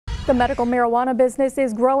The medical marijuana business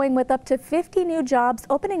is growing with up to 50 new jobs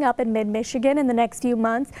opening up in mid-Michigan in the next few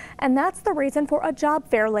months, and that's the reason for a job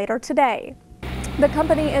fair later today. The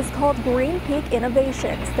company is called Green Peak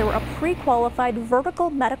Innovations. They're a pre-qualified vertical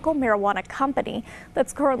medical marijuana company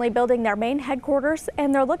that's currently building their main headquarters,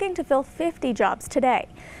 and they're looking to fill 50 jobs today.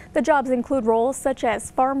 The jobs include roles such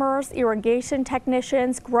as farmers, irrigation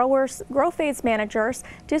technicians, growers, grow phase managers,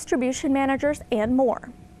 distribution managers, and more.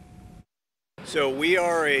 So we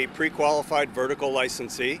are a pre-qualified vertical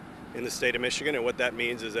licensee in the state of Michigan, and what that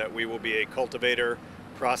means is that we will be a cultivator,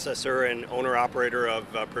 processor, and owner-operator of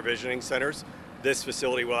provisioning centers. This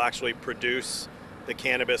facility will actually produce the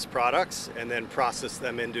cannabis products and then process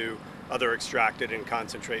them into other extracted and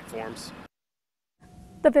concentrate forms.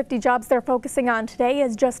 The 50 jobs they're focusing on today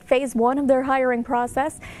is just phase one of their hiring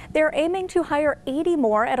process. They're aiming to hire 80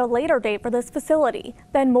 more at a later date for this facility.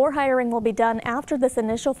 Then more hiring will be done after this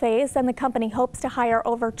initial phase, and the company hopes to hire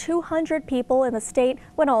over 200 people in the state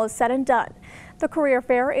when all is said and done. The career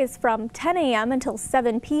fair is from 10 a.m. until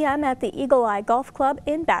 7 p.m. at the Eagle Eye Golf Club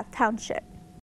in Bath Township.